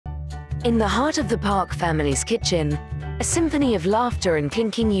In the heart of the Park family's kitchen, a symphony of laughter and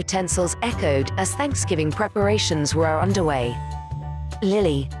clinking utensils echoed as Thanksgiving preparations were underway.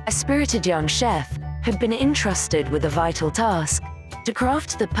 Lily, a spirited young chef, had been entrusted with the vital task to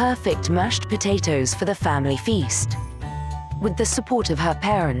craft the perfect mashed potatoes for the family feast. With the support of her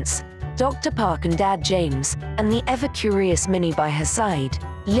parents, Dr. Park and Dad James, and the ever-curious Minnie by her side,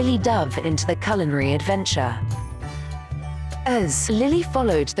 Lily dove into the culinary adventure. As Lily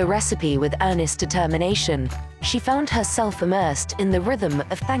followed the recipe with earnest determination, she found herself immersed in the rhythm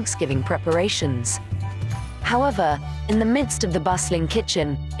of Thanksgiving preparations. However, in the midst of the bustling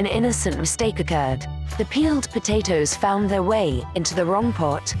kitchen, an innocent mistake occurred. The peeled potatoes found their way into the wrong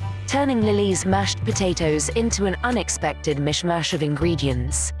pot, turning Lily's mashed potatoes into an unexpected mishmash of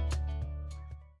ingredients.